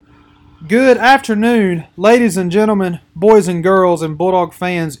Good afternoon, ladies and gentlemen, boys and girls, and Bulldog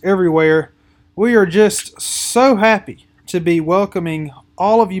fans everywhere. We are just so happy to be welcoming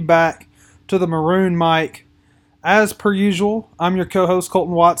all of you back to the Maroon Mic. As per usual, I'm your co-host,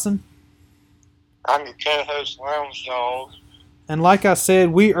 Colton Watson. I'm your co-host, Lounge Dog. And like I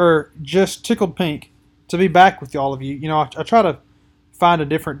said, we are just tickled pink to be back with all of you. You know, I try to find a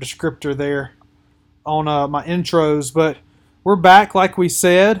different descriptor there on my intros, but we're back like we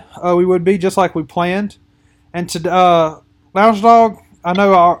said we would be, just like we planned. And to Lounge Dog, I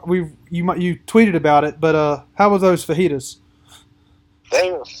know you tweeted about it, but how was those fajitas?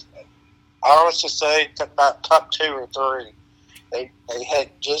 They were, I was to say, about top 2 or 3. They had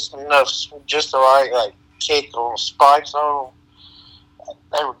just enough, just the right kick on spice on them.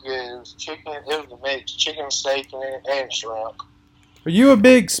 They were good. It was chicken. It was a mix, chicken, steak, and shrimp. Are you a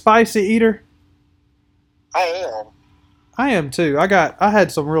big spicy eater? I am. I am too. I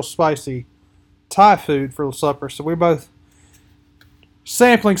had some real spicy Thai food for supper, so we're both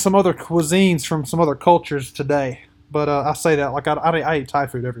sampling some other cuisines from some other cultures today. But I say that like I eat Thai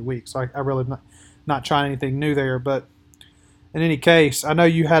food every week, so I really not trying anything new there. But in any case, I know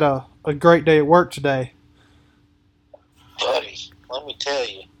you had a great day at work today. Buddy, let me tell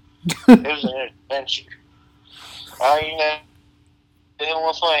you, it was an adventure. Dealing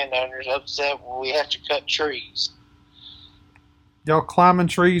with landowners upset when we have to cut trees. Y'all climbing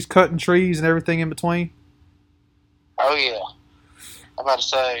trees, cutting trees, and everything in between? Oh, yeah. I'm about to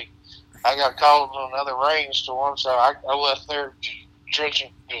say, I got called on another rainstorm, so I left there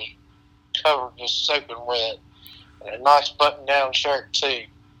drenching, covered, just soaking wet. And a nice button-down shirt, too.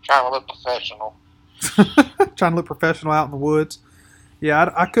 Trying to look professional. Trying to look professional out in the woods.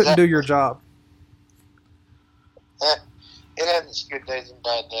 Yeah, I couldn't do your job. It had its good days and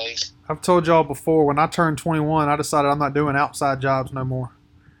bad days. I've told y'all before, when I turned 21, I decided I'm not doing outside jobs no more.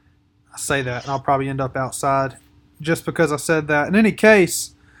 I say that, and I'll probably end up outside just because I said that. In any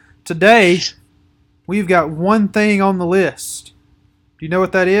case, today, we've got one thing on the list. Do you know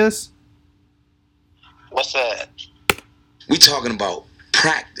what that is? What's that? We talking about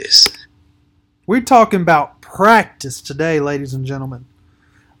practice. We're talking about practice today, ladies and gentlemen.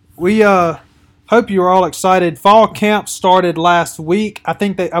 We hope you are all excited. Fall camp started last week. I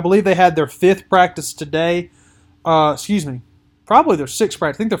believe they had their 5th practice today. Probably their 6th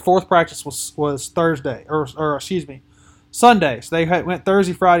practice. I think their 4th practice was Thursday, or Sunday. So they went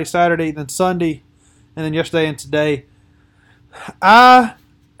Thursday, Friday, Saturday, then Sunday, and then yesterday and today. I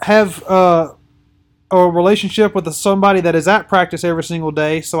have a relationship with somebody that is at practice every single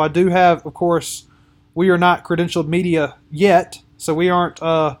day. So I do have, of course, we are not credentialed media yet, so we aren't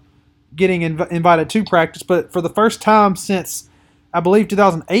getting invited to practice. But for the first time since, I believe,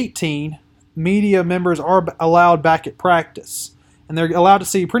 2018, media members are allowed back at practice. And they're allowed to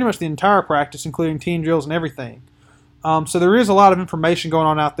see pretty much the entire practice, including team drills and everything. So there is a lot of information going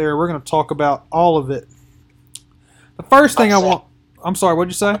on out there. We're going to talk about all of it. The first thing I'm sorry,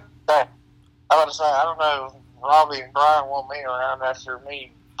 what'd you say? I was to say, I don't know, Robbie and Brian want me around after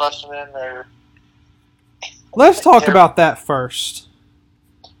me busting in there. Let's talk about that first.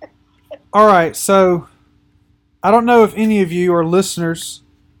 All right, so I don't know if any of you are listeners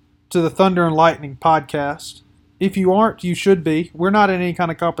to the Thunder and Lightning podcast. If you aren't, you should be. We're not in any kind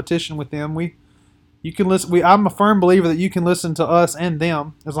of competition with them. You can listen. I'm a firm believer that you can listen to us and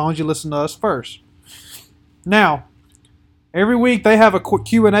them as long as you listen to us first. Now, every week they have a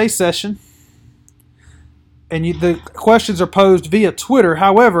Q&A session, and the questions are posed via Twitter.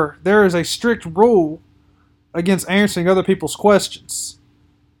 However, there is a strict rule against answering other people's questions.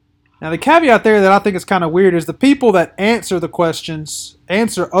 Now, the caveat there that I think is kind of weird is the people that answer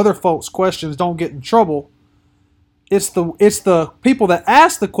other folks' questions, don't get in trouble. It's the people that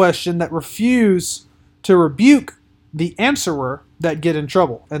ask the question that refuse to rebuke the answerer that get in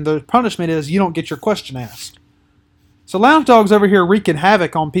trouble. And the punishment is you don't get your question asked. So Lounge Dog's over here wreaking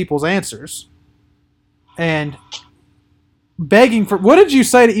havoc on people's answers and begging for... What did you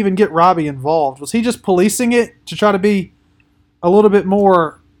say to even get Robbie involved? Was he just policing it to try to be a little bit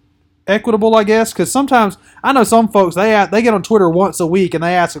more equitable, I guess? Because sometimes, I know some folks, they get on Twitter once a week and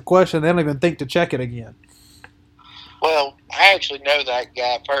they ask a question and they don't even think to check it again. Well, I actually know that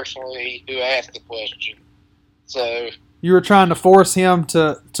guy personally who asked the question. So you were trying to force him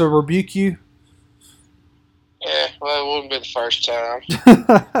to rebuke you? Yeah, well, it wouldn't be the first time.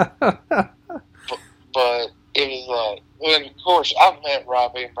 but it was like, when, of course, I've met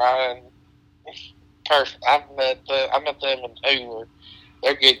Robbie and Brian. I met them in Hoover.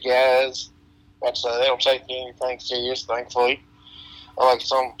 They're good guys. Like I say, they don't take anything serious, thankfully. Like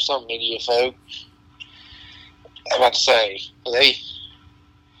some media folk. I'm about to say,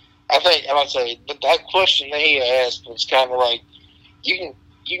 I think, and I say, but that question that he asked was kind of like, you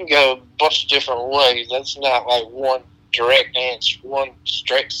can go a bunch of different ways. That's not like one direct answer, one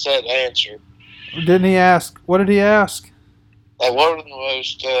straight set answer. Didn't he ask? What did he ask? Like, what are the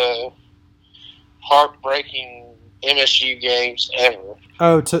most heartbreaking MSU games ever?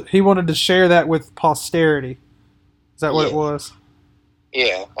 Oh, he wanted to share that with posterity. Is that what it was?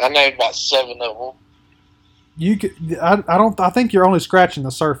 Yeah, I named about 7 of them. You could, I think you're only scratching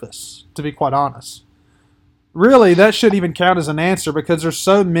the surface, to be quite honest. Really, that shouldn't even count as an answer because there's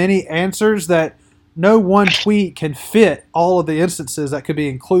so many answers that no one tweet can fit all of the instances that could be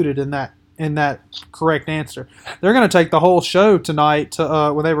included in that correct answer. They're going to take the whole show tonight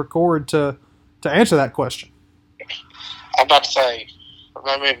to when they record to answer that question. I'm about to say,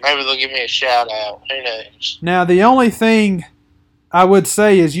 maybe they'll give me a shout out. Who knows? Now, the only thing I would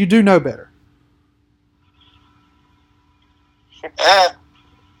say is you do know better. I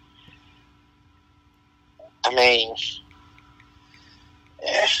mean,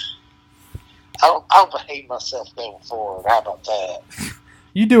 I'll behave myself going forward. How about that?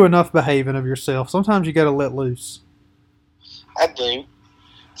 You do enough behaving of yourself. Sometimes you got to let loose. I do.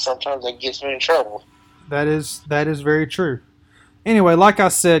 Sometimes that gets me in trouble. That is very true. Anyway, like I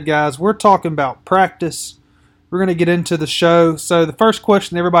said, guys, we're talking about practice. We're going to get into the show. So the first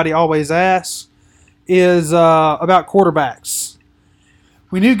question everybody always asks is about quarterbacks.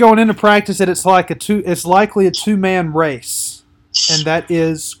 We knew going into practice that it's likely a two-man race, and that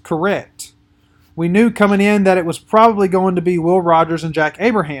is correct. We knew coming in that it was probably going to be Will Rogers and Jack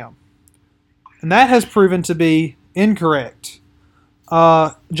Abraham, and that has proven to be incorrect.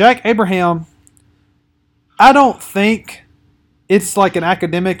 Jack Abraham, I don't think it's like an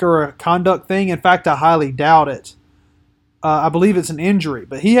academic or a conduct thing. In fact, I highly doubt it. I believe it's an injury,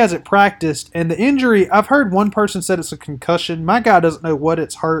 but he hasn't practiced. And the injury, I've heard one person said it's a concussion. My guy doesn't know what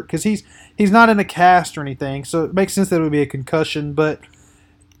it's hurt because he's not in a cast or anything, so it makes sense that it would be a concussion. But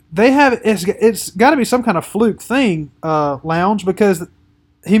it's got to be some kind of fluke thing, Lounge, because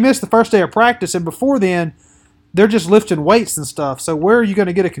he missed the first day of practice, and before then, they're just lifting weights and stuff. So where are you going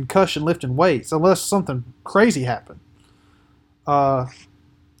to get a concussion lifting weights unless something crazy happened? I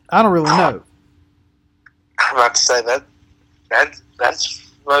don't really know. I'm about to say that's the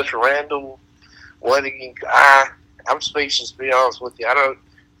most random way to. I'm speechless, to be honest with you. I don't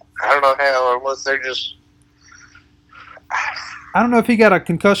know how, unless they're just. I don't know if he got a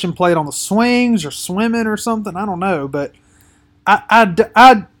concussion plate on the swings or swimming or something. I don't know, but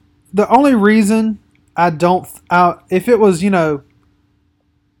the only reason I don't, if it was, a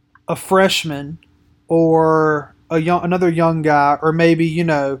freshman or another young guy, or maybe,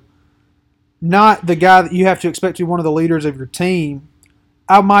 not the guy that you have to expect to be one of the leaders of your team,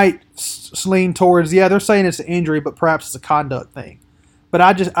 I might lean towards, they're saying it's an injury, but perhaps it's a conduct thing. But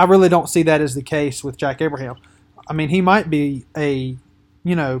I really don't see that as the case with Jack Abraham. I mean, he might be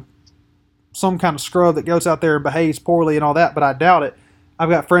some kind of scrub that goes out there and behaves poorly and all that, but I doubt it. I've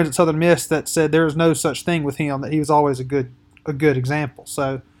got friends at Southern Miss that said there is no such thing with him, that he was always a good example.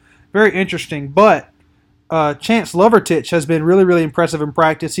 So, very interesting. But Chance Lovertich has been really, really impressive in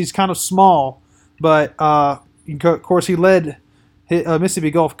practice. He's kind of small, but of course he led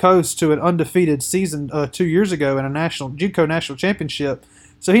Mississippi Gulf Coast to an undefeated season 2 years ago in a JUCO national championship.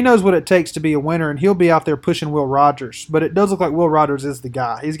 So he knows what it takes to be a winner, and he'll be out there pushing Will Rogers. But it does look like Will Rogers is the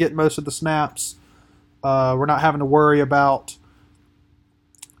guy. He's getting most of the snaps. We're not having to worry about.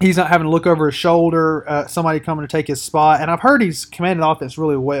 He's not having to look over his shoulder, somebody coming to take his spot. And I've heard he's commanded the offense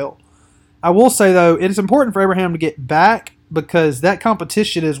really well. I will say, though, it is important for Abraham to get back because that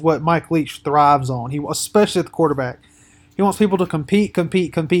competition is what Mike Leach thrives on, especially at the quarterback. He wants people to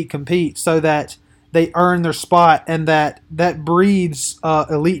compete so that they earn their spot, and that breeds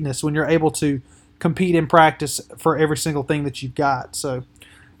eliteness when you're able to compete in practice for every single thing that you've got. So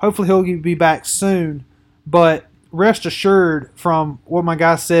hopefully he'll be back soon. But rest assured from what my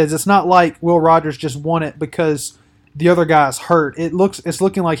guy says, it's not like Will Rogers just won it because the other guy's hurt. It's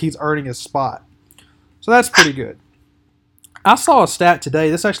looking like he's earning his spot. So that's pretty good. I saw a stat today.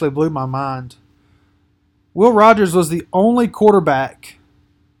 This actually blew my mind. Will Rogers was the only quarterback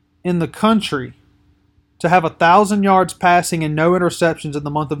in the country to have 1,000 yards passing and no interceptions in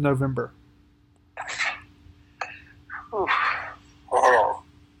the month of November. Oh.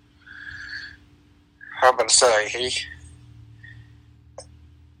 I'm about to say,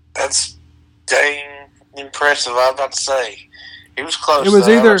 that's dang impressive. I'm about to say, he was close.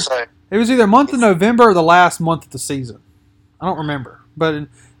 It was either month of November or the last month of the season. I don't remember, but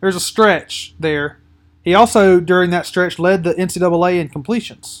there's a stretch there. He also, during that stretch, led the NCAA in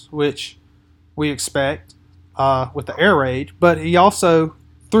completions, which we expect with the air raid. But he also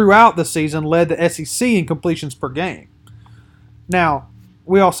throughout the season led the SEC in completions per game. Now,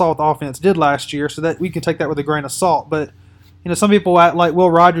 we all saw what the offense did last year, so that we can take that with a grain of salt. But some people act like Will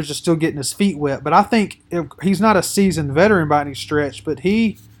Rogers is still getting his feet wet. But I think he's not a seasoned veteran by any stretch, but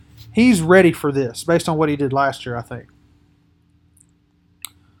he's ready for this based on what he did last year, I think.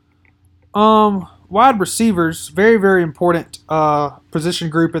 Wide receivers, very, very important position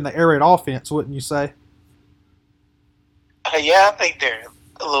group in the air raid offense, wouldn't you say? Yeah, I think they're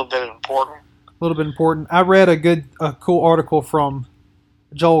a little bit important. A little bit important. I read a cool article from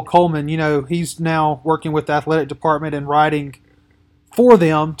Joel Coleman. He's now working with the athletic department and writing for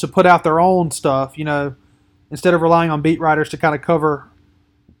them to put out their own stuff. Instead of relying on beat writers to kind of cover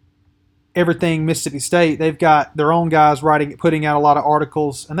everything Mississippi State, they've got their own guys putting out a lot of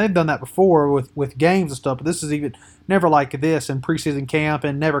articles, and they've done that before with games and stuff. But this is even never like this in preseason camp,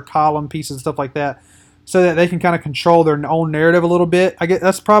 and never column pieces and stuff like that, so that they can kind of control their own narrative a little bit. I guess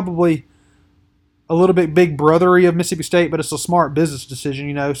that's probably a little bit big brothery of Mississippi State, but it's a smart business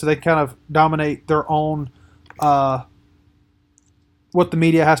decision, so they kind of dominate their own what the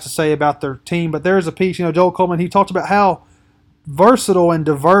media has to say about their team. But there's a piece, Joel Coleman, he talked about how versatile and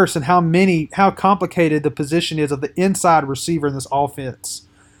diverse and how complicated the position is of the inside receiver in this offense.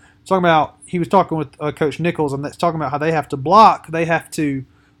 He was talking with Coach Nichols, and that's talking about how they have to block, they have to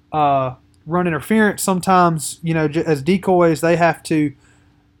run interference sometimes, as decoys, they have to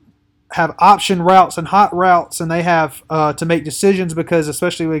have option routes and hot routes, and they have to make decisions because,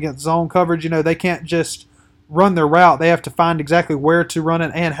 especially against zone coverage, they can't just run their route. They have to find exactly where to run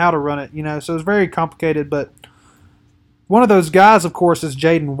it and how to run it, so it's very complicated. But one of those guys, of course, is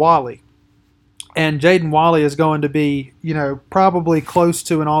Jaden Walley. And Jaden Walley is going to be, probably close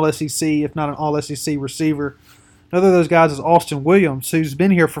to an All-SEC, if not an All-SEC receiver. Another of those guys is Austin Williams, who's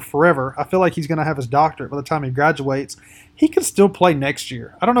been here for forever. I feel like he's going to have his doctorate by the time he graduates. He can still play next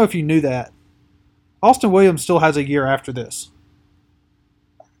year. I don't know if you knew that. Austin Williams still has a year after this.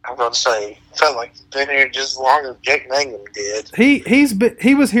 I'm going to say, felt like he's been here just as long as Jake Mangum did. He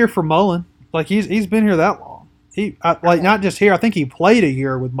was here for Mullen. Like, he's been here that long. Not just here. I think he played a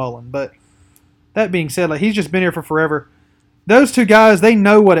year with Mullen. But that being said, he's just been here for forever. Those two guys, they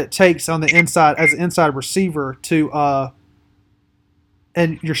know what it takes on the inside as an inside receiver to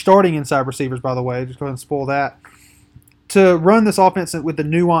and you're starting inside receivers, by the way. Just go ahead and spoil that. To run this offense with the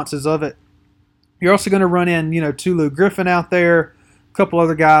nuances of it. You're also going to run in, Tulu Griffin out there, a couple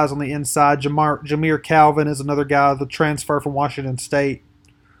other guys on the inside. Jameer Calvin is another guy, the transfer from Washington State.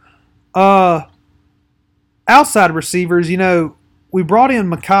 Outside receivers, we brought in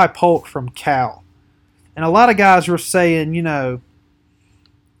Mekhi Polk from Cal. And a lot of guys were saying,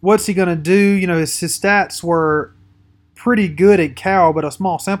 what's he going to do? His stats were pretty good at Cal, but a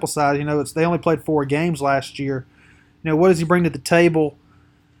small sample size. They only played 4 games last year. What does he bring to the table?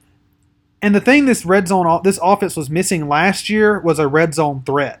 And the thing this offense was missing last year was a red zone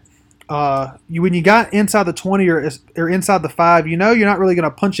threat. When you got inside the 20 or inside the 5, you're not really going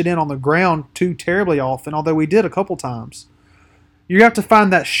to punch it in on the ground too terribly often, although we did a couple times. You have to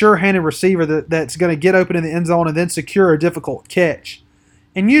find that sure-handed receiver that's going to get open in the end zone and then secure a difficult catch.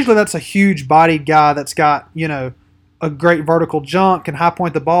 And usually that's a huge-bodied guy that's got, a great vertical jump, can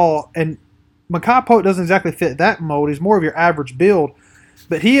high-point the ball. And Mekhi Polk doesn't exactly fit that mold. He's more of your average build.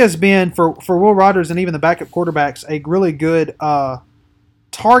 But he has been, for Will Rogers and even the backup quarterbacks, a really good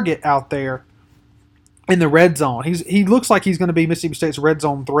target out there in the red zone. He looks like he's going to be Mississippi State's red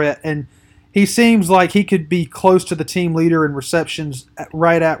zone threat, and he seems like he could be close to the team leader in receptions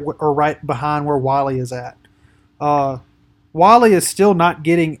right behind where Wiley is at. Wiley is still not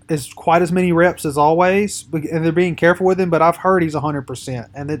getting quite as many reps as always, and they're being careful with him, but I've heard he's 100%,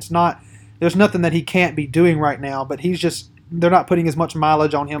 and there's nothing that he can't be doing right now, but they're not putting as much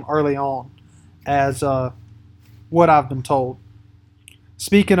mileage on him early on as what I've been told.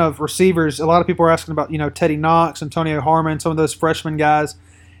 Speaking of receivers, a lot of people are asking about, Teddy Knox, Antonio Harmon, some of those freshman guys.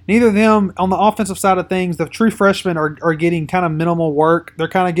 Neither of them, on the offensive side of things, the true freshmen are getting kind of minimal work. They're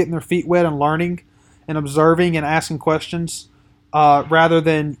kind of getting their feet wet and learning and observing and asking questions rather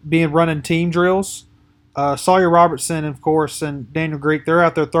than running team drills. Sawyer Robertson, of course, and Daniel Greek, they're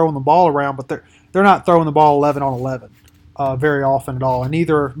out there throwing the ball around, but they're not throwing the ball 11 on 11 very often at all, and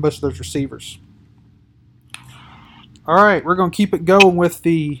neither are most of those receivers. All right, we're going to keep it going with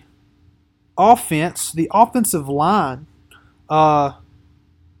the offense. The offensive line,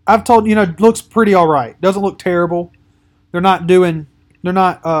 I've told looks pretty all right. Doesn't look terrible. They're not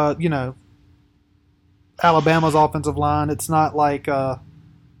Alabama's offensive line. It's not like the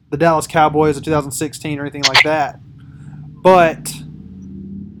Dallas Cowboys of 2016 or anything like that. But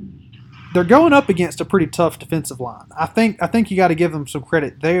they're going up against a pretty tough defensive line. I think you got to give them some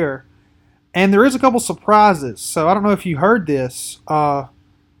credit there. And there is a couple surprises. So I don't know if you heard this. Cole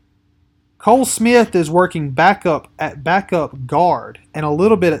Smith is working backup guard and a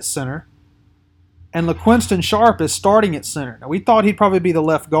little bit at center. And LaQuinston Sharp is starting at center. Now, we thought he'd probably be the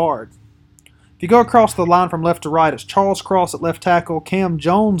left guard. If you go across the line from left to right, it's Charles Cross at left tackle, Cam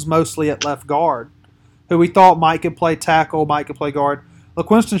Jones mostly at left guard, who we thought might could play tackle, might could play guard.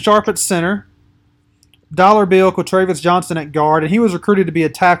 LaQuinston Sharp at center, Dollar Bill, Quatravius Johnson at guard, and he was recruited to be a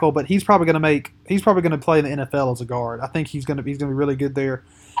tackle, but he's probably going to play in the NFL as a guard. I think he's going to be really good there.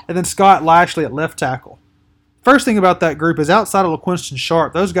 And then Scott Lashley at left tackle. First thing about that group is outside of LaQuinston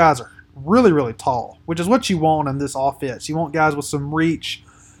Sharp, those guys are really, really tall, which is what you want in this offense. You want guys with some reach,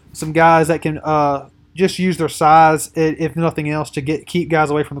 some guys that can just use their size, if nothing else, to keep guys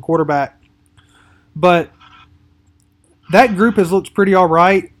away from the quarterback. But that group has looked pretty all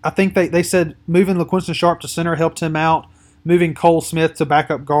right. I think they said moving LaQuinston Sharp to center helped him out. Moving Cole Smith to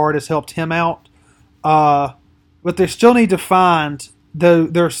backup guard has helped him out. But they still need to find so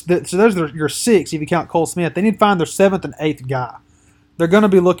those are your 6 if you count Cole Smith. They need to find their 7th and 8th guy. They're going to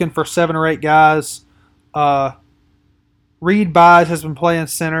be looking for 7 or 8 guys. Reed Byes has been playing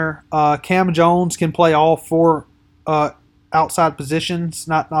center. Cam Jones can play all 4 outside positions.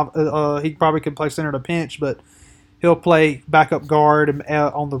 He probably could play center at a pinch, but he'll play backup guard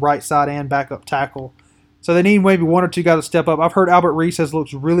on the right side and backup tackle. So they need maybe 1 or 2 guys to step up. I've heard Albert Reese has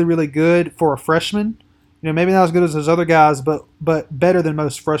looked really, really good for a freshman. Maybe not as good as those other guys, but better than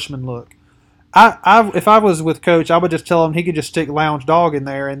most freshmen look. If I was with Coach, I would just tell him he could just stick Lounge Dog in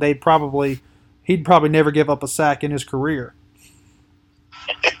there, and he'd probably never give up a sack in his career.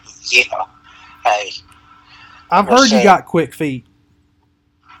 Yeah. Hey. I've heard you got quick feet.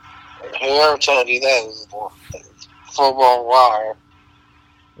 Whoever told you that is a football wire.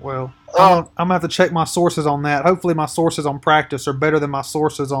 Well, I'm going to have to check my sources on that. Hopefully my sources on practice are better than my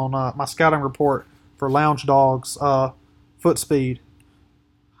sources on my scouting report for Lounge Dog's foot speed.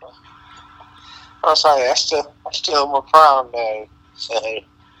 I'm sorry, I still my prime day. So.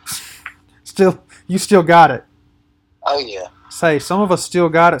 You still got it. Oh yeah. Say, some of us still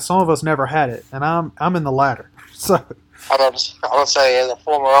got it, some of us never had it, and I'm in the latter. So. I would say as a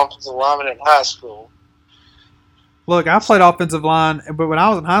former offensive lineman in high school. Look, I played offensive line, but when I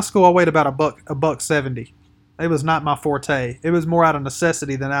was in high school, I weighed about a buck 70. It was not my forte. It was more out of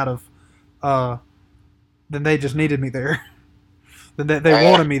necessity than out of than they just needed me there. They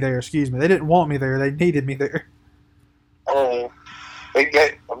wanted me there. Excuse me. They didn't want me there. They needed me there. I'm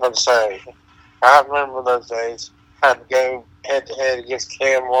about to say, I remember those days. Had to go head to head against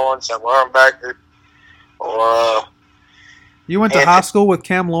Cam Lawrence at linebacker, or you went to high school with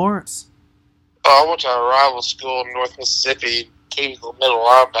Cam Lawrence? I went to a rival school in North Mississippi. He was the middle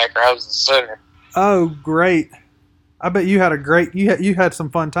linebacker. I was the center. Oh, great! I bet you had you had some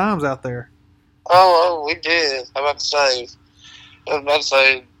fun times out there. Oh, we did. I was about to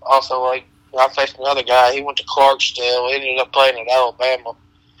say also, like, I faced another guy. He went to Clarksdale. He ended up playing at Alabama.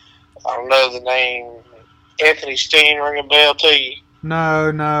 I don't know the name. Anthony Steen, ring a bell to you?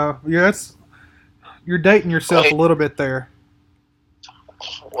 No. You're dating yourself a little bit there.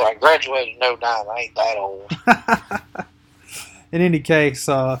 Well, I graduated in 09. I ain't that old. In any case,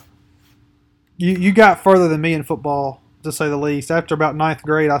 you got further than me in football, to say the least. After about 9th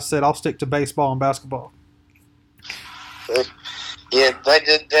grade, I said I'll stick to baseball and basketball. Yeah, they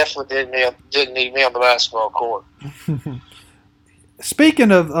definitely didn't need me on the basketball court.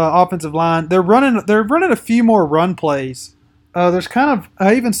 Speaking of offensive line, they're running a few more run plays. There's kind of,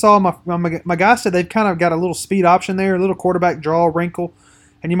 I even saw my guy said they've kind of got a little speed option there, a little quarterback draw wrinkle,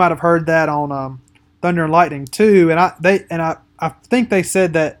 and you might have heard that on Thunder and Lightning too. And I think they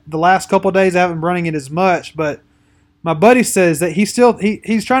said that the last couple of days I haven't been running it as much, but my buddy says that he's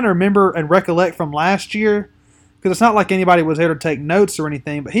trying to remember and recollect from last year, because it's not like anybody was there to take notes or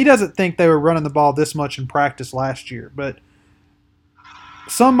anything, but he doesn't think they were running the ball this much in practice last year. But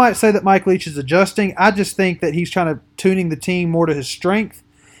some might say that Mike Leach is adjusting. I just think that he's trying to tuning the team more to his strength.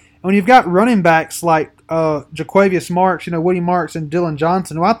 And when you've got running backs like Jaquavius Marks, Woody Marks and Dylan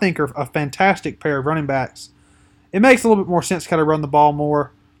Johnson, who I think are a fantastic pair of running backs, it makes a little bit more sense to kind of run the ball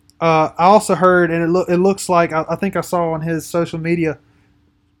more. I also heard, and it looks like, I think I saw on his social media,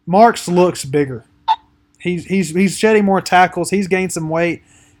 Marks looks bigger. He's shedding more tackles. He's gained some weight.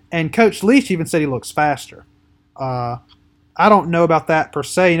 And Coach Leach even said he looks faster. I don't know about that per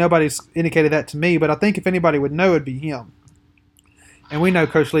se. Nobody's indicated that to me, but I think if anybody would know, it'd be him. And we know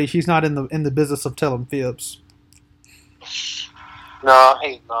Coach Leach, he's not in the business of telling fibs. No,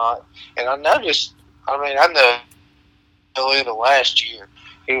 he's not. And I know earlier last year,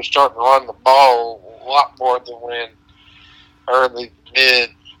 he was starting to run the ball a lot more than when early mid.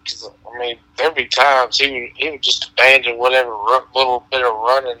 Cause, I mean, there'd be times he would just abandon whatever little bit of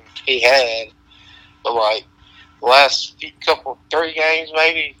running he had. But like the last couple 3 games,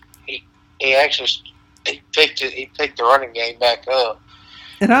 maybe he actually picked the running game back up.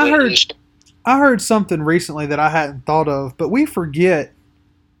 And I heard something recently that I hadn't thought of, but we forget.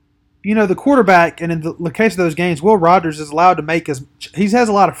 The quarterback, and in the case of those games, Will Rogers is allowed to he has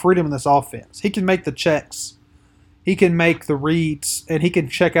a lot of freedom in this offense. He can make the checks, he can make the reads, and he can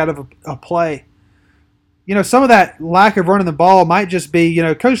check out of a play. Some of that lack of running the ball might just be,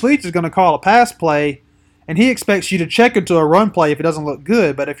 Coach Leach is going to call a pass play, and he expects you to check into a run play if it doesn't look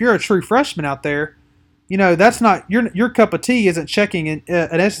good. But if you're a true freshman out there, that's not your cup of tea. Isn't checking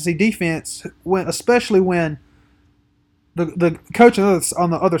an SEC defense, especially when the coach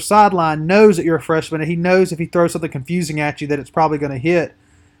on the other sideline knows that you're a freshman, and he knows if he throws something confusing at you that it's probably going to hit.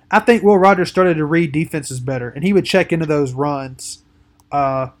 I think Will Rogers started to read defenses better, and he would check into those runs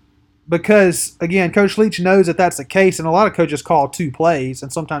because, again, Coach Leach knows that that's the case, and a lot of coaches call 2 plays,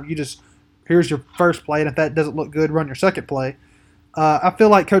 and sometimes here's your first play, and if that doesn't look good, run your second play. I feel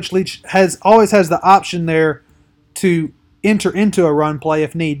like Coach Leach always has the option there to enter into a run play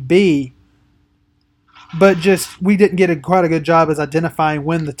if need be, but we didn't get quite a good job as identifying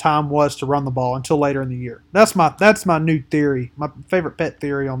when the time was to run the ball until later in the year. That's my new theory, my favorite pet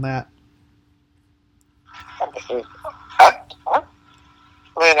theory on that. I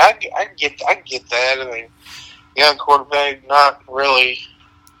get that. I mean, young quarterback, not really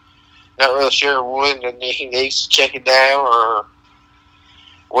sure when he needs to check it down or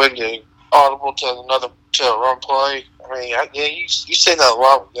when to audible to a run play. I mean, you say that a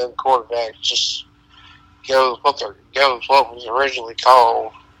lot with young quarterbacks. Just go with what was originally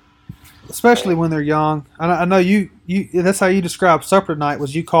called. Especially when they're young. I know you. That's how you described supper tonight.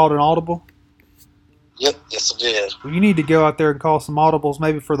 Was you called an audible? Yep, yes, I did. Well, you need to go out there and call some audibles,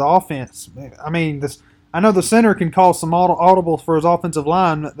 maybe for the offense. I mean, I know the center can call some audibles for his offensive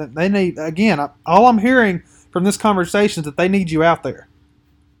line. They need, again, all I'm hearing from this conversation is that they need you out there.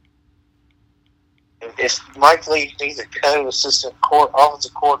 If Mike Lee needs a co-assistant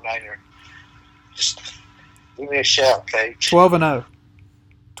offensive coordinator, just give me a shout, Coach. 12-0.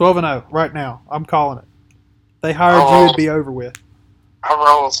 12-0 right now. I'm calling it. They hired you, it'd be over with. I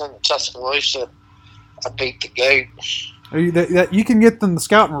roll in the Tuscaloosa. I beat the game. You can get them the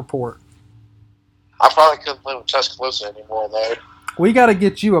scouting report. I probably couldn't live with Tuscaloosa anymore, though. We got to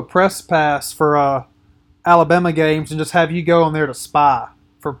get you a press pass for Alabama games and just have you go on there to spy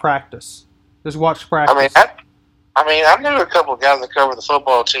for practice. Just watch practice. I knew a couple of guys that cover the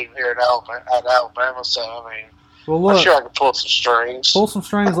football team here at Alabama, so I'm sure I can pull some strings. Pull some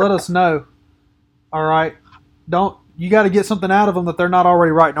strings. Let us know. All right. You got to get something out of them that they're not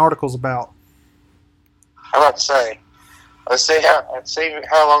already writing articles about. I'm about to say. Let's see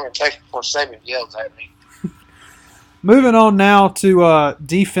how long it takes before Saban yells at me. Moving on now to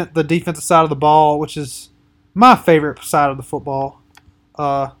the defensive side of the ball, which is my favorite side of the football.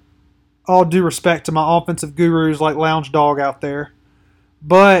 All due respect to my offensive gurus like Lounge Dog out there,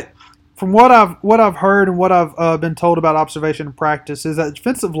 but from what I've heard and what I've been told about observation and practice is that the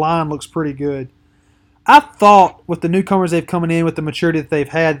defensive line looks pretty good. I thought with the newcomers they've coming in with the maturity that they've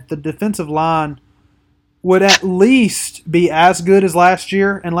had, the defensive line would at least be as good as last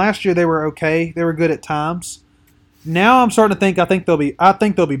year. And last year they were okay. They were good at times. Now I'm starting to think I think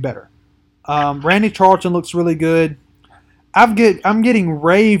they'll be better. Randy Charlton looks really good. I'm getting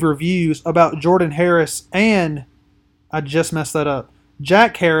rave reviews about Jordan Harris and I just messed that up.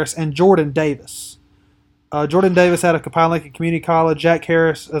 Jack Harris and Jordan Davis. Jordan Davis out of Copiah Lincoln Community College. Jack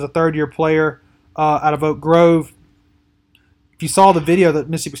Harris as a third-year player out of Oak Grove. If you saw the video that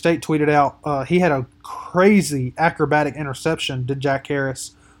Mississippi State tweeted out, he had a crazy acrobatic interception to Jack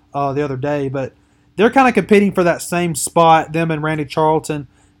Harris the other day. But they're kind of competing for that same spot, them and Randy Charlton,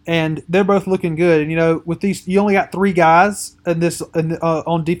 and they're both looking good. And with these, you only got 3 guys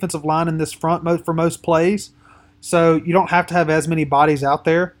on defensive line in this front for most plays, so you don't have to have as many bodies out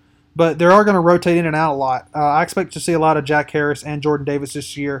there. But they are going to rotate in and out a lot. I expect to see a lot of Jack Harris and Jordan Davis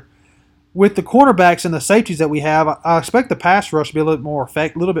this year. With the cornerbacks and the safeties that we have, I expect the pass rush to be a little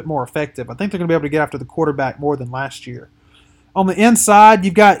bit more effective. I think they're going to be able to get after the quarterback more than last year. On the inside,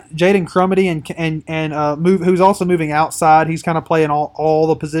 you've got Jaden Crumedy who's also moving outside. He's kind of playing all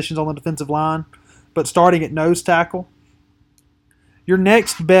the positions on the defensive line, but starting at nose tackle. Your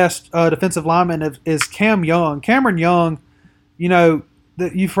next best defensive lineman is Cameron Young.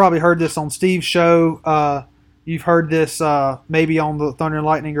 You've probably heard this on Steve's show. You've heard this maybe on the Thunder and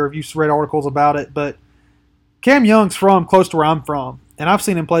Lightning, or if you've read articles about it. But Cam Young's from close to where I'm from, and I've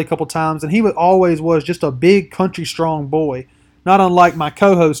seen him play a couple times, and he always was just a big country strong boy, not unlike my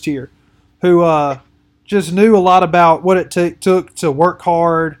co-host here, who just knew a lot about what it took to work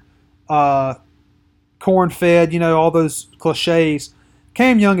hard, corn-fed, all those cliches.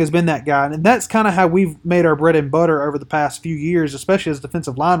 Cam Young has been that guy, and that's kind of how we've made our bread and butter over the past few years, especially as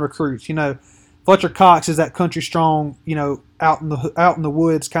defensive line recruits. Fletcher Cox is that country strong, out in the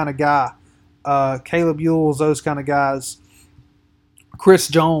woods kind of guy. Caleb Ewell's those kind of guys. Chris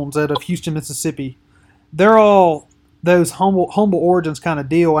Jones out of Houston, Mississippi. They're all those humble origins kind of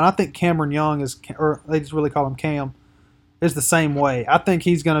deal, and I think Cameron Young or they just really call him Cam, is the same way. I think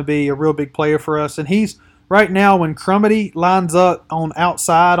he's going to be a real big player for us, and he's right now when Crumity lines up on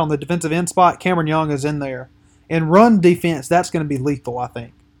outside on the defensive end spot, Cameron Young is in there. In run defense, that's going to be lethal, I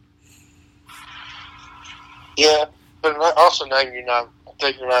think. Yeah, but also name you're not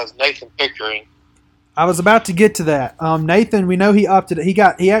thinking about is Nathan Pickering. I was about to get to that. Nathan, we know he opted.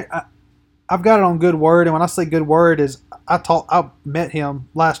 I've got it on good word, and when I say good word is I met him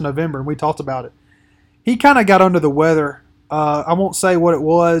last November and we talked about it. He kind of got under the weather. I won't say what it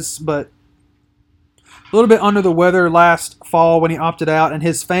was, but a little bit under the weather last fall when he opted out, and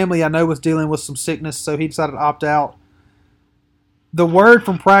his family I know was dealing with some sickness, so he decided to opt out. The word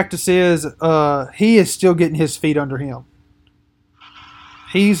from practice is he is still getting his feet under him.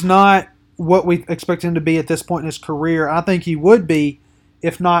 He's not what we expect him to be at this point in his career. I think he would be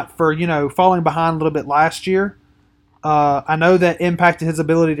if not for, falling behind a little bit last year. I know that impacted his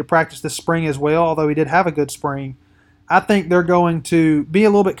ability to practice this spring as well, although he did have a good spring. I think they're going to be a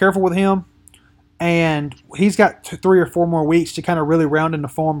little bit careful with him, and he's got 3 or 4 more weeks to kind of really round into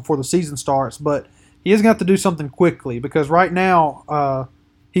form before the season starts, but he is going to have to do something quickly because right now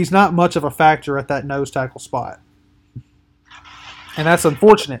he's not much of a factor at that nose tackle spot. And that's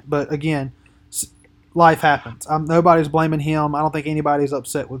unfortunate, but again, life happens. Nobody's blaming him. I don't think anybody's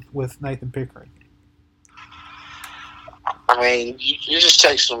upset with Nathan Pickering. I mean, you just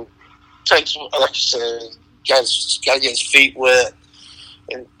take some, like you said, guys got to get his feet wet,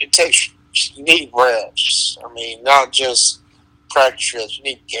 and you need reps. I mean, not just practice reps. You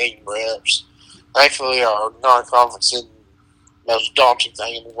need game reps. Thankfully, our non-conference isn't the most daunting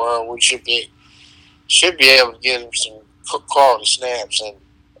thing in the world. We should be able to get him some quality snaps, and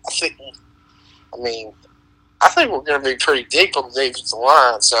I think we're going to be pretty deep on the defensive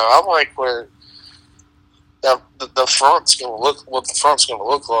line. So I like where the front's going to look. What the front's going to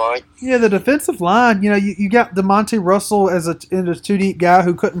look like. Yeah, the defensive line. You got DeMonte Russell as a too deep guy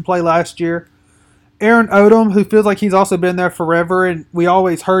who couldn't play last year. Aaron Odom, who feels like he's also been there forever, and we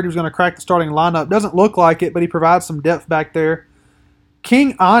always heard he was going to crack the starting lineup. Doesn't look like it, but he provides some depth back there.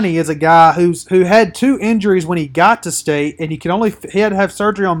 King Ani is a guy who had 2 injuries when he got to state, and he had to have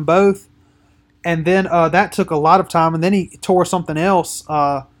surgery on both, and then that took a lot of time, and then he tore something else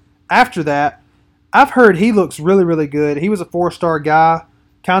after that. I've heard he looks really, really good. He was a 4-star guy,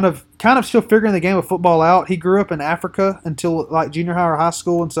 kind of still figuring the game of football out. He grew up in Africa until like junior high or high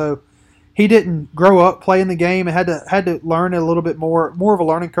school, and so he didn't grow up playing the game and had to learn it a little bit more of a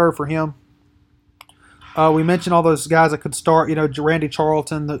learning curve for him. We mentioned all those guys that could start, Randy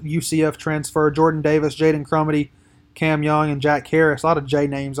Charlton, the UCF transfer, Jordan Davis, Jaden Crumity, Cam Young, and Jack Harris. A lot of J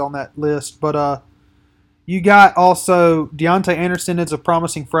names on that list. But you got also Deontay Anderson is a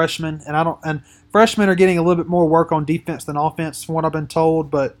promising freshman, and freshmen are getting a little bit more work on defense than offense from what I've been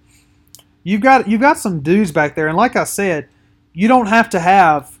told. But you've got some dudes back there, and like I said, you don't have to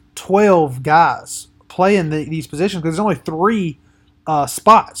have 12 guys playing these positions because there's only 3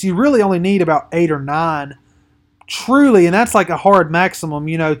 spots. You really only need about 8 or 9 truly, and that's like a hard maximum,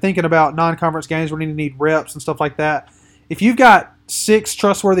 thinking about non-conference games where you need reps and stuff like that. If you've got 6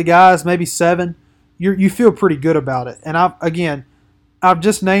 trustworthy guys, maybe 7, you feel pretty good about it. And I've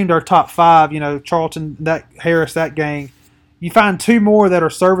just named our top 5, Charlton, that Harris, that gang. You find 2 more that are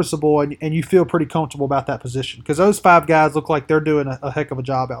serviceable, and you feel pretty comfortable about that position because those 5 guys look like they're doing a heck of a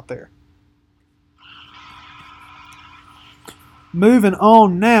job out there. Moving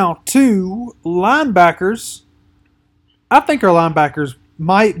on now to linebackers. I think our linebackers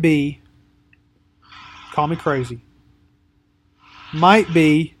might be, call me crazy, might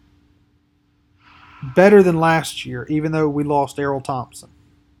be better than last year, even though we lost Errol Thompson.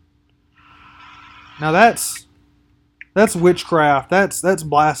 Now that's witchcraft. That's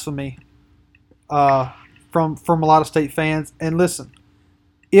blasphemy from a lot of state fans. And listen,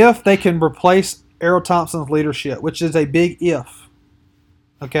 if they can replace Errol Thompson's leadership, which is a big if,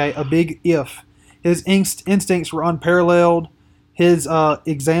 okay, a big if. His instincts were unparalleled. His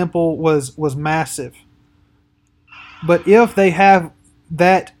example was massive. But if they have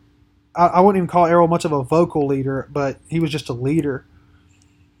that, I wouldn't even call Errol much of a vocal leader, but he was just a leader.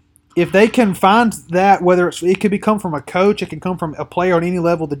 if they can find that, whether it could come from a coach, it can come from a player on any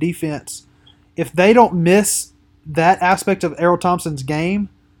level of the defense. If they don't miss that aspect of Errol Thompson's game,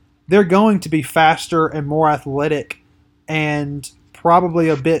 they're going to be faster and more athletic, and probably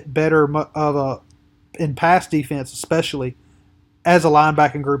a bit better in pass defense, especially as a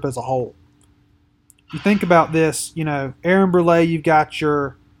linebacking group as a whole. You think about this, Aaron Brule, he's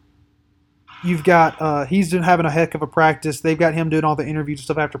been having a heck of a practice. They've got him doing all the interviews and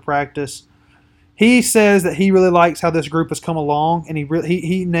stuff after practice. He says that he really likes how this group has come along, and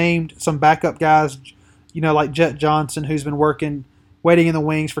he named some backup guys, like Jet Johnson, who's been waiting in the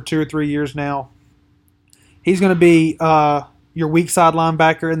wings for 2 or 3 years now. He's going to be your weak side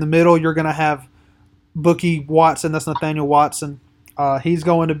linebacker. In the middle, you're going to have Bookie Watson. That's Nathaniel Watson. He's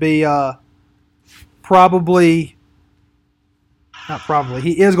going to be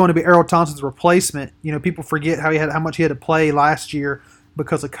he is going to be Errol Thompson's replacement. People forget how much he had to play last year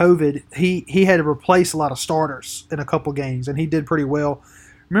because of COVID. He had to replace a lot of starters in a couple games, and he did pretty well.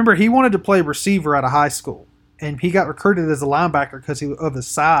 Remember, he wanted to play receiver out of high school, and he got recruited as a linebacker because of his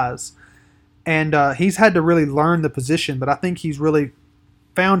size. And he's had to really learn the position, but I think he's really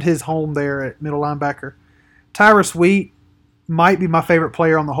found his home there at middle linebacker. Tyrus Wheat might be my favorite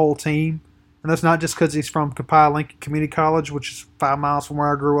player on the whole team. And that's not just because he's from Copiah Lincoln Community College, which is 5 miles from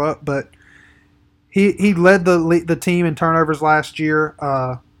where I grew up, but he led the team in turnovers last year.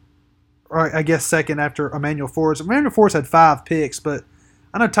 Or I guess second after Emmanuel Forrest. Emmanuel Forrest had 5 picks, but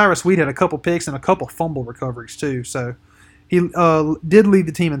I know Tyrus Wheat had a couple picks and a couple fumble recoveries too. So he did lead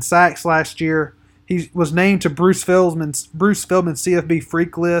the team in sacks last year. He was named to Bruce Feldman's CFB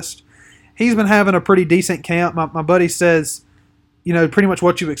Freak List. He's been having a pretty decent camp. My buddy says, pretty much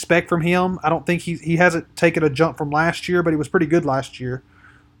what you expect from him. I don't think he hasn't taken a jump from last year, but he was pretty good last year.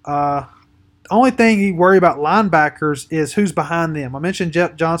 The only thing you worry about linebackers is who's behind them. I mentioned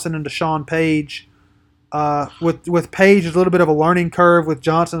Jeff Johnson and Deshaun Page. With Page, there's a little bit of a learning curve. With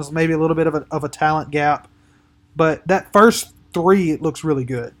Johnson, there's maybe a little bit of a talent gap. But that first 3, it looks really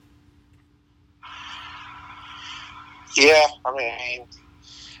good. Yeah,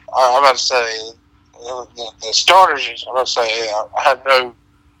 I'm about to say, the starters, I'm going to say, I have no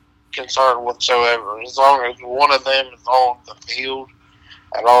concern whatsoever. As long as one of them is on the field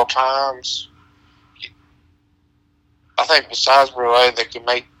at all times, I think besides Brule, they can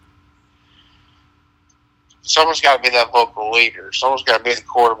make. Someone's got to be that vocal leader. Someone's got to be the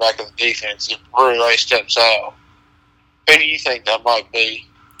quarterback of the defense if Brule steps out. Who do you think that might be?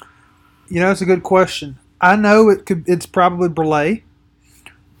 It's a good question. I know it's probably Brule.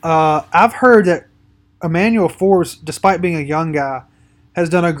 I've heard that Emmanuel Forrest, despite being a young guy, has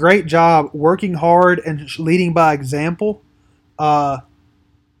done a great job working hard and leading by example. I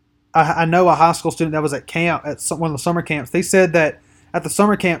know a high school student that was at camp, at one of the summer camps. They said that at the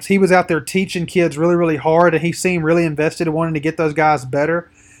summer camps, he was out there teaching kids really, really hard, and he seemed really invested in wanting to get those guys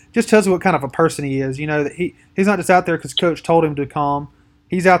better. Just tells you what kind of a person he is. That he's not just out there because coach told him to come.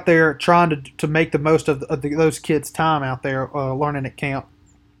 He's out there trying to make the most of those kids' time out there learning at camp.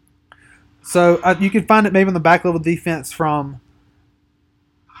 So you can find it maybe in the back level defense from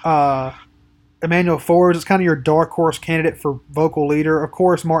Emmanuel Forrest. It's kind of your dark horse candidate for vocal leader. Of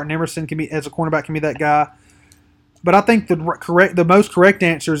course, Martin Emerson as a cornerback can be that guy. But I think the most correct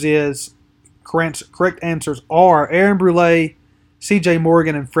answers are Aaron Brule, C.J.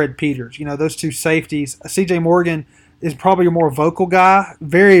 Morgan, and Fred Peters. Those 2 safeties. C.J. Morgan is probably your more vocal guy.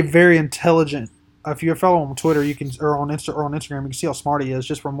 Very, very intelligent. If you follow him on Twitter, or on Instagram, you can see how smart he is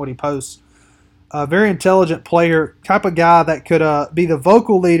just from what he posts. A very intelligent player, type of guy that could be the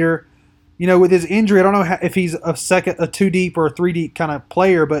vocal leader. With his injury, I don't know if he's a 2 deep or a 3 deep kind of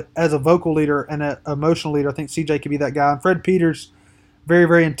player, but as a vocal leader and an emotional leader, I think CJ could be that guy. And Fred Peters, very,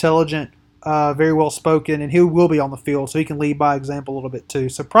 very intelligent, very well spoken, and he will be on the field, so he can lead by example a little bit too.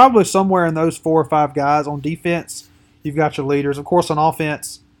 So probably somewhere in those 4 or 5 guys. On defense, you've got your leaders. Of course, on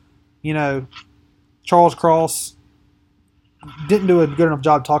offense, Charles Cross didn't do a good enough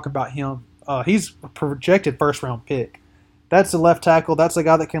job talking about him. He's a projected first-round pick. That's the left tackle. That's the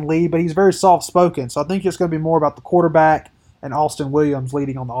guy that can lead, but he's very soft-spoken. So I think it's going to be more about the quarterback and Austin Williams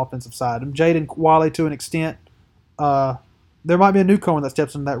leading on the offensive side. And Jaden Wiley to an extent. There might be a newcomer that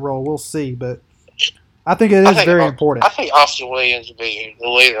steps into that role. We'll see, but I think it is very important. I think Austin Williams will be the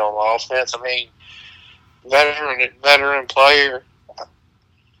leader on the offense. Veteran player.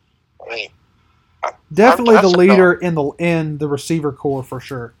 Definitely the leader in the receiver corps for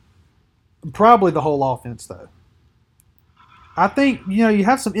sure. Probably the whole offense, though. I think, you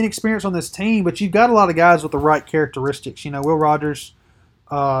have some inexperience on this team, but you've got a lot of guys with the right characteristics. Will Rogers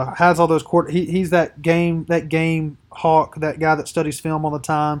has all those he's that game hawk, that guy that studies film all the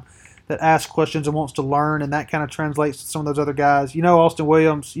time. that asks questions and wants to learn, and that kind of translates to some of those other guys. You know, Austin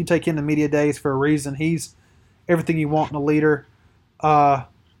Williams, you take him to media days for a reason. He's everything you want in a leader.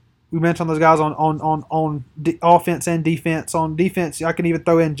 We mentioned those guys on offense and defense. On defense, I can even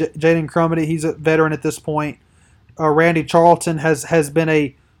throw in Jaden Crumity. He's a veteran at this point. Randy Charlton has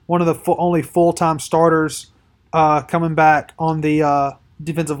been one of the only full-time starters coming back on the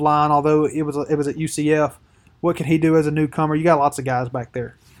defensive line, although it was at UCF. What can he do as a newcomer? You got lots of guys back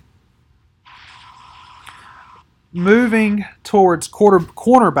there. Moving towards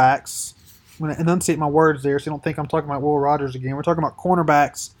cornerbacks. I'm going to enunciate my words there so you don't think I'm talking about Will Rogers again. We're talking about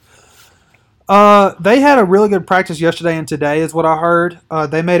cornerbacks. They had a really good practice yesterday and today is what I heard.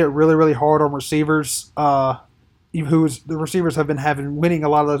 They made it really, really hard on receivers. The receivers have been winning a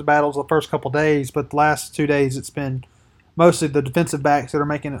lot of those battles the first couple days, but the last 2 days it's been mostly the defensive backs that are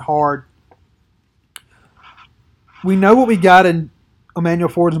making it hard. We know what we got in Emmanuel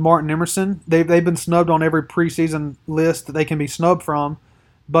Forbes and Martin Emerson. They've been snubbed on every preseason list that they can be snubbed from,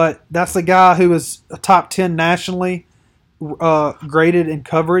 but that's the guy who is a top 10 nationally graded in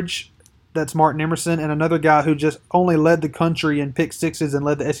coverage. That's Martin Emerson, and another guy who just only led the country in pick sixes and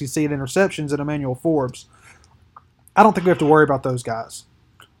led the SEC in interceptions in Emmanuel Forbes. I don't think we have to worry about those guys.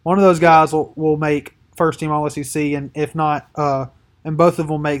 One of those guys will make first team All SEC, and if not, and both of them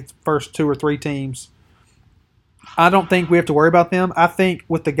will make first 2 or 3 teams. I don't think we have to worry about them. I think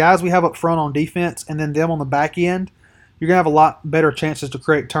with the guys we have up front on defense and then them on the back end, you're going to have a lot better chances to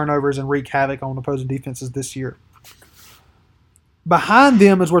create turnovers and wreak havoc on opposing defenses this year. Behind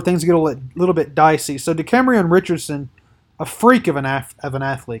them is where things get a little bit dicey. So DeCamerion Richardson, a freak of an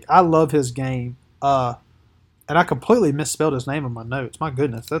athlete. I love his game. And I completely misspelled his name in my notes. My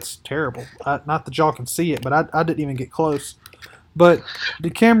goodness, that's terrible. Not that y'all can see it, but I didn't even get close. But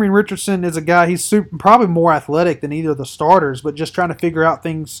DeCamerion Richardson is a guy, he's probably more athletic than either of the starters, but just trying to figure out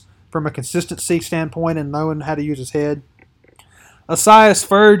things from a consistency standpoint and knowing how to use his head. Asias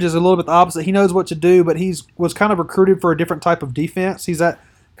Ferge is a little bit the opposite. He knows what to do, but was kind of recruited for a different type of defense. He's that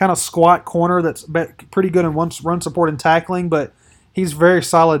kind of squat corner that's pretty good in run support and tackling, but he's very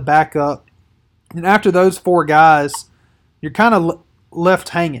solid backup. And after those 4 guys, you're kind of left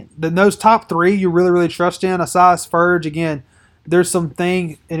hanging. Then those top 3 you really, really trust in. Asias Ferge, again, there's some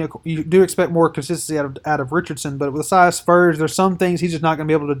things, and you do expect more consistency out of Richardson, but with Asias Ferge, there's some things he's just not going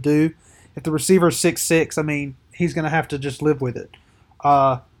to be able to do. If the receiver's 6'6", I mean, he's going to have to just live with it.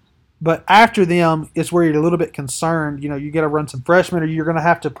 But after them, it's where you're a little bit concerned. You know, you got to run some freshmen, or you're going to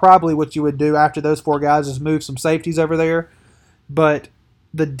have to probably what you would do after those 4 guys is move some safeties over there. But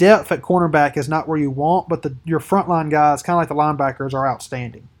the depth at cornerback is not where you want, but your frontline guys, kind of like the linebackers, are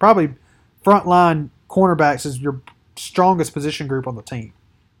outstanding. Probably frontline cornerbacks is your strongest position group on the team.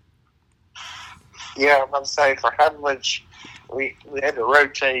 Yeah, I'm about to say, for how much we had to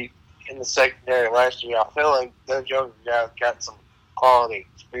rotate in the secondary last year, I feel like those younger guys got some quality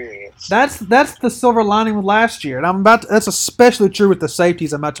experience. That's the silver lining with last year, and that's especially true with the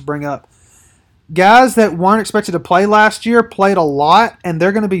safeties I'm about to bring up. Guys that weren't expected to play last year played a lot, and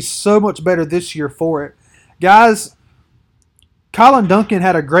they're going to be so much better this year for it. Guys, Colin Duncan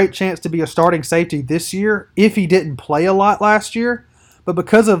had a great chance to be a starting safety this year if he didn't play a lot last year, but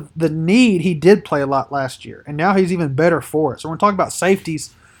because of the need, he did play a lot last year, and now he's even better for it. So we're talking about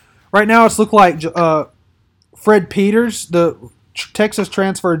safeties. Right now it's looked like Fred Peters, the Texas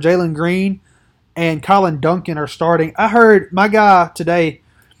transfer Jalen Green, and Colin Duncan are starting. I heard my guy today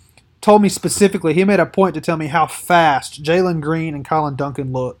told me specifically, he made a point to tell me how fast Jalen Green and Colin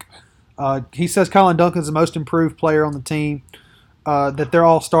Duncan look. He says Colin Duncan's the most improved player on the team, that they're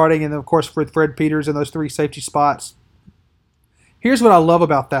all starting, and then of course with Fred Peters in those 3 safety spots. Here's what I love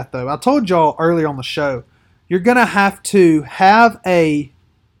about that, though. I told y'all earlier on the show, you're going to have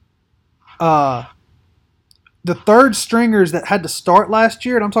the third stringers that had to start last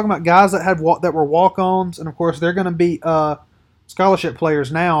year, and I'm talking about guys that were walk-ons, and of course they're going to be scholarship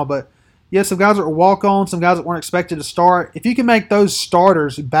players now, but yes, some guys that were walk-ons, some guys that weren't expected to start. If you can make those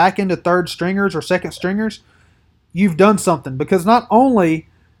starters back into third stringers or second stringers, you've done something, because not only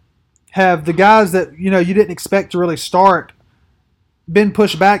have the guys that you didn't expect to really start been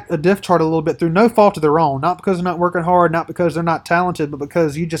pushed back a depth chart a little bit through no fault of their own, not because they're not working hard, not because they're not talented, but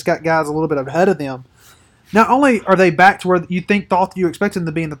because you just got guys a little bit ahead of them. Not only are they back to where you thought you expected them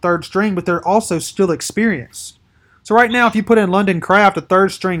to be in the third string, but they're also still experienced. So right now, if you put in London Craft, a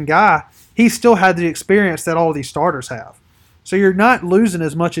third string guy, he still had the experience that all of these starters have. So you're not losing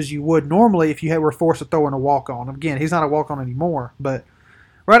as much as you would normally if you were forced to throw in a walk-on. Again, he's not a walk-on anymore. But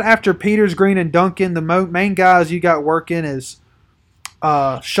right after Peters, Green, and Duncan, the main guys you got working is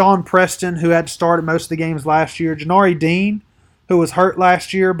Sean Preston, who had started most of the games last year, Janari Dean, who was hurt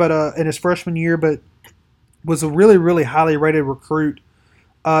last year, but in his freshman year, but was a really, really highly rated recruit.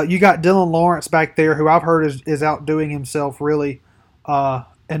 You got Dylan Lawrence back there, who I've heard is outdoing himself really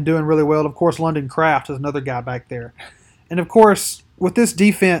and doing really well. Of course, London Kraft is another guy back there. And, of course, with this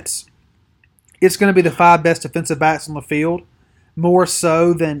defense, it's going to be the 5 best defensive backs on the field, more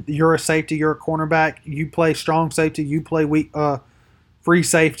so than you're a safety, you're a cornerback. You play strong safety, you play weak free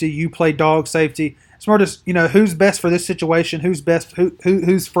safety, you play dog safety. It's more just, who's best for this situation, who's best,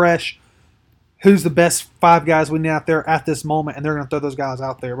 who's fresh, who's the best 5 guys we need out there at this moment, and they're going to throw those guys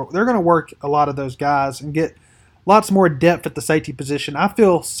out there. But they're going to work a lot of those guys and get lots more depth at the safety position. I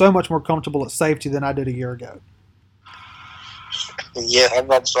feel so much more comfortable at safety than I did a year ago. Yeah, I'm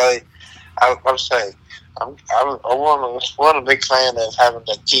about to say, I'm one a big fan of having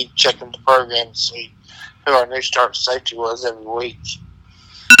to keep checking the program to see who our new start safety was every week.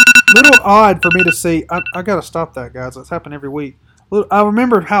 Little odd for me to see. I got to stop that, guys. It's happened every week. I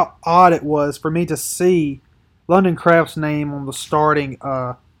remember how odd it was for me to see London Kraft's name on the starting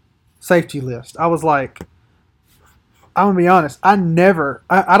safety list. I was like, I'm going to be honest. I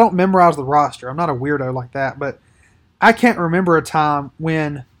don't memorize the roster. I'm not a weirdo like that, but I can't remember a time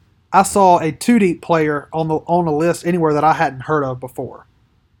when I saw a 2-deep player on the list anywhere that I hadn't heard of before.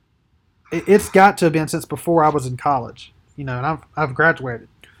 It's got to have been since before I was in college, and I've graduated.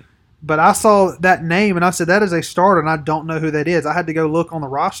 But I saw that name and I said, that is a starter, and I don't know who that is. I had to go look on the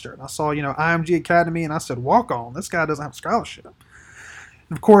roster, and I saw, IMG Academy, and I said, walk on. This guy doesn't have a scholarship.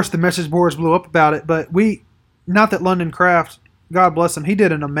 And of course, the message boards blew up about it, but not that London Kraft, God bless him, he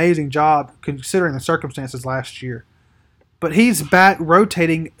did an amazing job considering the circumstances last year. But he's back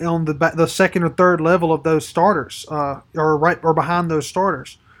rotating on the second or third level of those starters, or behind those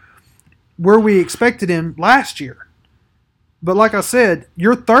starters, where we expected him last year. But like I said,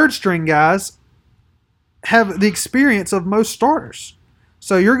 your third string guys have the experience of most starters,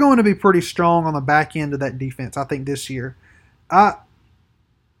 so you're going to be pretty strong on the back end of that defense, I think, this year. The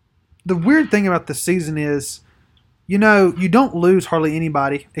weird thing about this season is, you don't lose hardly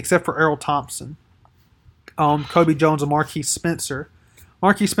anybody except for Errol Thompson. Kobe Jones and Marquise Spencer.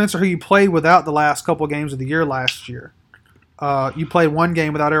 Marquise Spencer, who you played without the last couple of games of the year last year. You played one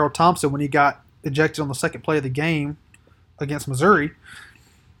game without Errol Thompson when he got ejected on the second play of the game against Missouri.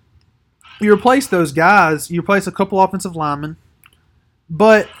 You replace those guys. You replace a couple offensive linemen.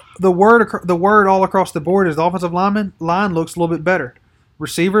 But the word all across the board is the offensive line looks a little bit better.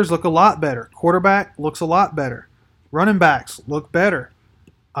 Receivers look a lot better. Quarterback looks a lot better. Running backs look better.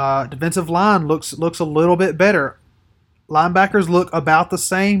 Defensive line looks a little bit better. Linebackers look about the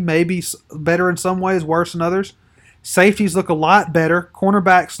same, maybe better in some ways, worse in others. Safeties look a lot better.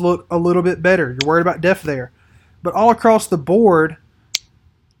 Cornerbacks look a little bit better. You're worried about depth there. But all across the board,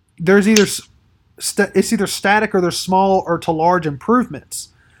 there's it's either static or there's small or to large improvements.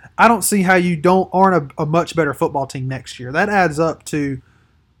 I don't see how you aren't a much better football team next year. That adds up to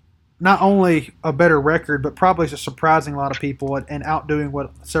not only a better record, but probably just surprising a lot of people and outdoing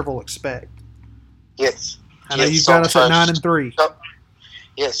what several expect. Yes. I know you've got us at 9-3.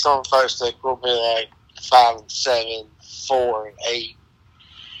 Yes, some folks think we'll be like 5-7, 4-8.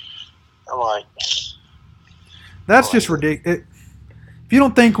 I'm like, that's just ridiculous. If you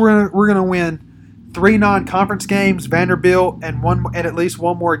don't think we're gonna win 3 non-conference games, Vanderbilt, and at least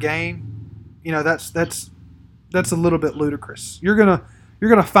one more game, that's a little bit ludicrous. You're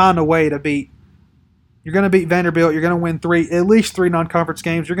gonna find a way to beat. You're gonna beat Vanderbilt. You're gonna win at least 3 non-conference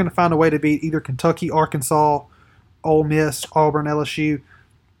games. You're gonna find a way to beat either Kentucky, Arkansas, Ole Miss, Auburn, LSU.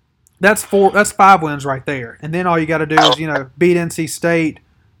 That's 5 wins right there. And then all you got to do is beat NC State,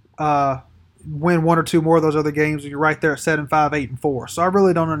 win 1 or 2 more of those other games. You're right there at 7-5, 8-4. So I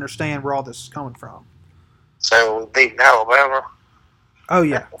really don't understand where all this is coming from. So we beat Alabama. Oh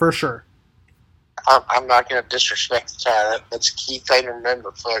yeah, for sure. I'm not going to disrespect the tie. That's a key thing to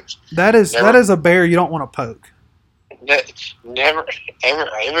remember, folks. That is a bear you don't want to poke. Never,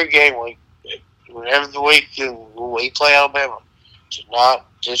 every game whenever the week we play Alabama, do not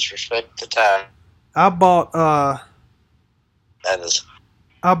disrespect the tie. I bought that's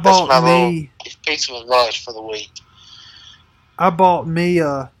my little piece of advice for the week. I bought me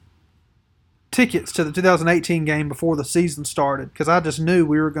tickets to the 2018 game before the season started because I just knew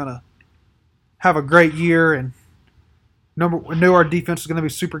we were gonna have a great year and knew our defense was going to be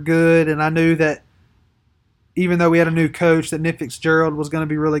super good, and I knew that even though we had a new coach, that Nick Fitzgerald was going to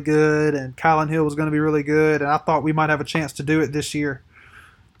be really good and Kylan Hill was going to be really good, and I thought we might have a chance to do it this year.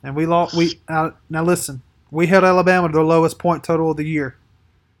 And we lost. Now listen, we held Alabama to their lowest point total of the year,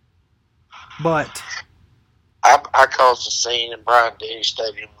 but I caused a scene in Bryant Denny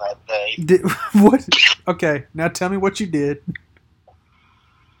Stadium that day. What? Okay, now tell me what you did.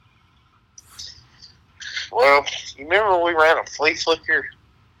 Well, you remember when we ran a flea flicker?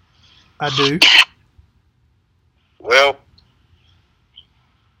 I do. Well,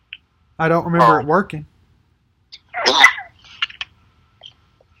 I don't remember it working.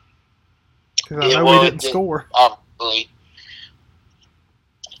 Because I know we didn't score. Obviously.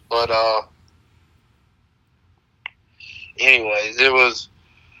 But, anyways, it was,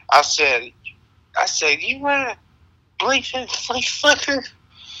 I said, you ran a bleaching flea flicker?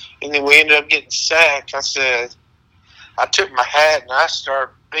 And then we ended up getting sacked. I said, I took my hat and I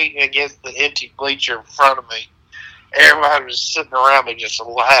started beating against the empty bleacher in front of me. Everybody was sitting around me just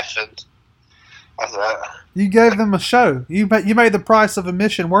laughing. I said, you gave them a show. You made the price of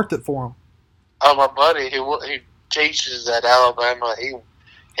admission worth it for them. Oh, my buddy who teaches at Alabama, he's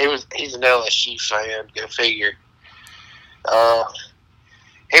an LSU fan. Go figure.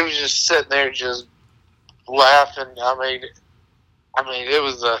 He was just sitting there just laughing. I mean, it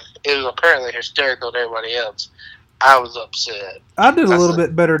was apparently hysterical to everybody else. I was upset. I did a little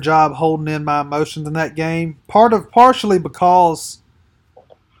bit better job holding in my emotions in that game. Partially because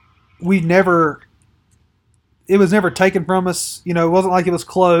it was never taken from us. You know, it wasn't like it was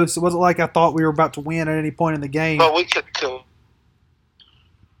close. It wasn't like I thought we were about to win at any point in the game. But we could have.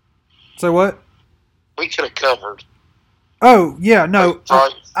 So what? We could have covered. Oh yeah, no.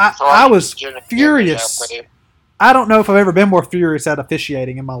 I was furious. I don't know if I've ever been more furious at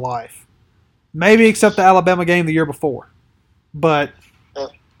officiating in my life. Maybe except the Alabama game the year before, but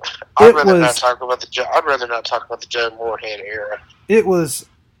I'd rather not talk about the Joe Moorhead era.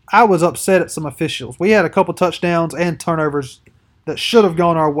 I was upset at some officials. We had a couple touchdowns and turnovers that should have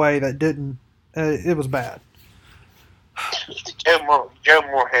gone our way that didn't. It was bad. Joe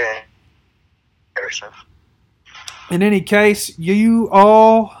Moorhead. In any case, you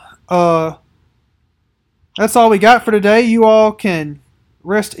all. That's all we got for today. You all can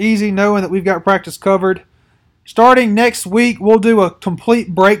rest easy knowing that we've got practice covered. Starting next week, we'll do a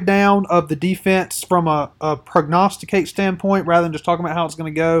complete breakdown of the defense from a prognosticate standpoint rather than just talking about how it's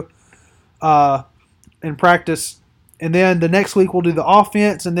going to go in practice. And then the next week, we'll do the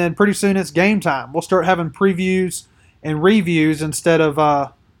offense, and then pretty soon it's game time. We'll start having previews and reviews instead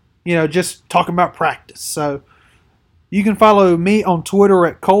of just talking about practice. So you can follow me on Twitter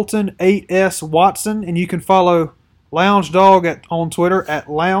at Colton8S Watson, and you can follow Lounge Dog on Twitter at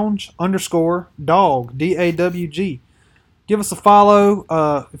lounge_dog, DAWG. Give us a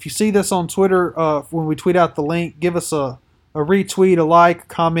follow. If you see this on Twitter, when we tweet out the link, give us a retweet, a like,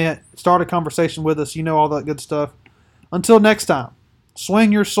 comment, start a conversation with us. You know all that good stuff. Until next time,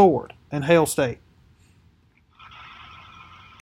 swing your sword and hail state.